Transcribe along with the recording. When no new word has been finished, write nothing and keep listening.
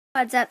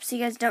What's up, so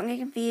you guys don't get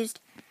confused.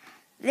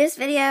 This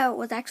video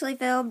was actually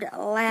filmed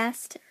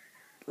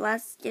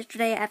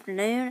yesterday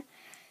afternoon,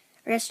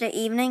 or yesterday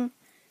evening.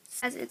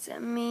 As it's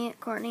me,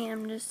 Courtney,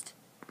 I'm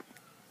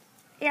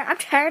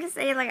tired of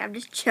saying I'm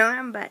just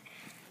chilling, but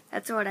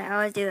that's what I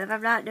always do. If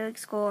I'm not doing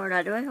school, or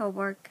not doing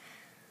homework,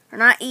 or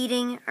not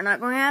eating, or not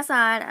going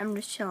outside, I'm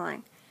just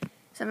chilling.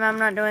 So if I'm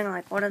not doing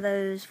one of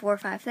those 4 or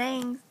 5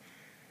 things,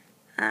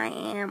 I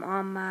am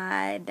on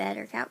my bed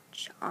or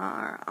couch,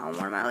 or on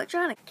one of my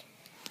electronics.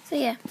 So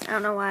yeah, I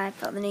don't know why I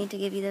felt the need to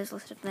give you those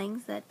list of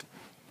things that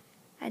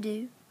I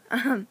do.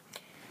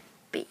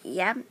 But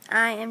yeah,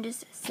 I am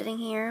just sitting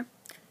here.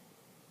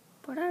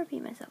 Would I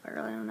repeat myself? I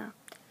really don't know.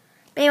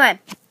 But anyway,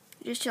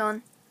 just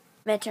chilling.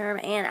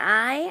 Midterm, and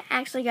I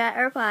actually got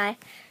a reply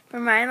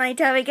from Ryan. He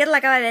told me good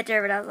luck on my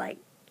midterm, and I was like,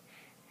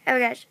 oh my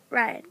gosh,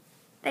 Ryan,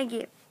 thank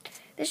you.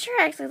 This shirt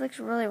actually looks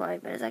really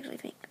white, but it's actually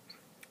pink.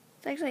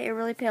 It's actually a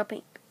really pale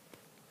pink,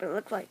 but it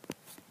looks like.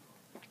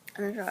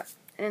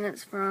 And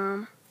it's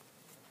from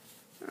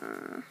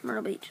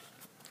Myrtle Beach.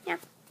 Yeah.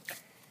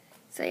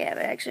 So yeah,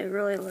 but it actually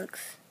really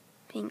looks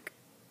pink.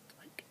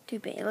 Like too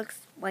pink. It looks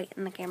white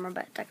in the camera,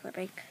 but it's actually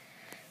pink.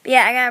 But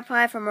yeah, I got a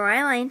reply from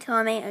Mariah Lane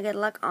telling me good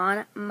luck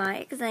on my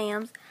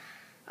exams.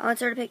 I'll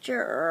insert a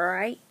picture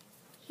right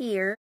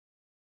here.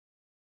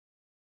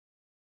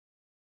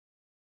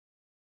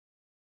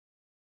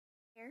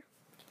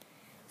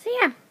 So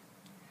yeah.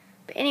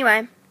 But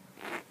anyway,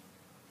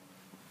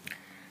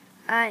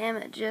 I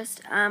am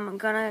just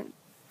gonna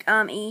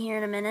eat here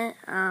in a minute.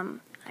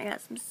 I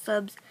got some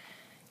subs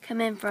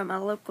coming from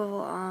a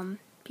local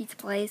pizza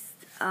place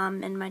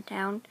in my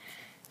town.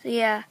 So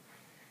yeah,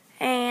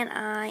 and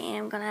I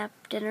am gonna have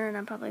dinner, and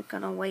I'm probably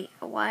gonna wait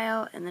a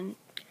while and then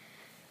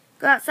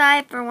go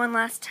outside for one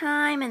last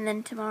time. And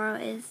then tomorrow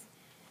is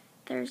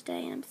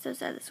Thursday, and I'm so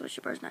sad that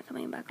Swisher Bird's not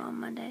coming back on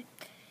Monday.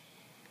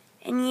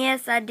 And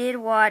yes, I did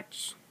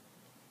watch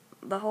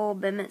the whole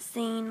Bennett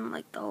scene,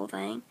 like the whole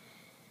thing,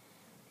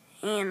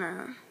 and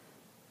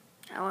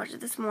I watched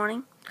it this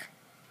morning,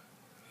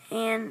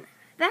 and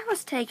that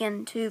was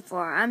taken too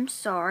far. I'm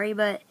sorry,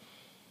 but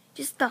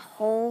just the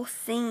whole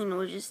scene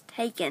was just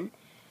taken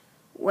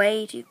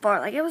way too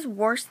far. Like, it was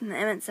worse than the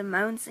Emmett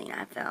Simone scene,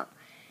 I felt.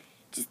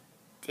 Just,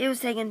 it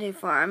was taken too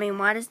far. I mean,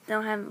 why just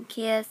don't have them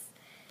kiss?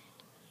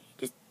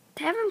 Just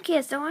have them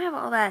kiss. Don't have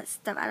all that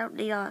stuff. I don't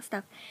need all that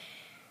stuff.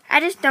 I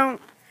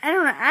don't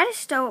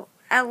know.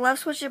 I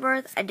love Swisher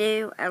Birds. I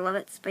do. I love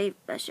it. It's the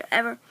best show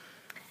ever.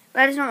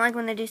 But I just don't like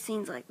when they do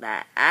scenes like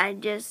that. I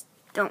just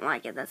don't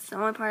like it. That's the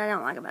only part I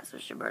don't like about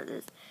Swisher Birds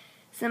is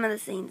some of the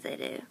scenes they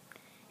do.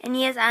 And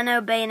yes, I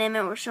know Bay and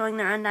Emmett were showing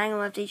their undying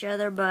love to each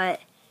other,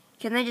 but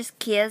can they just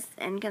kiss,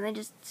 and can they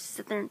just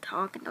sit there and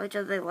talk and tell each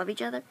other they love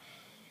each other?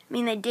 I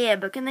mean, they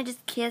did, but can they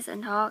just kiss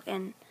and talk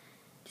and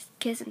just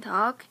kiss and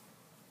talk?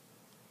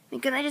 I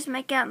mean, can they just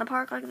make out in the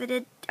park like they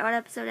did on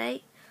episode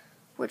 8?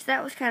 Which,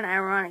 that was kind of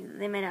ironic that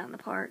they made out in the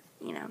park,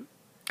 you know.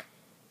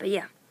 But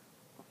yeah.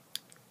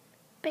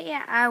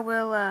 I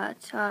will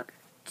talk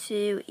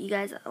to you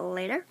guys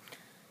later.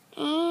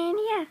 And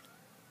yeah.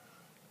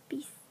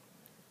 Peace.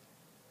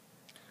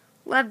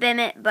 Love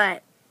Bennett,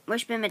 but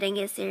wish Bennett didn't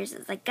get as serious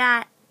as I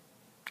got.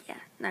 Yeah,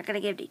 not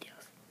gonna give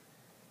details.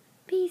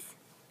 Peace.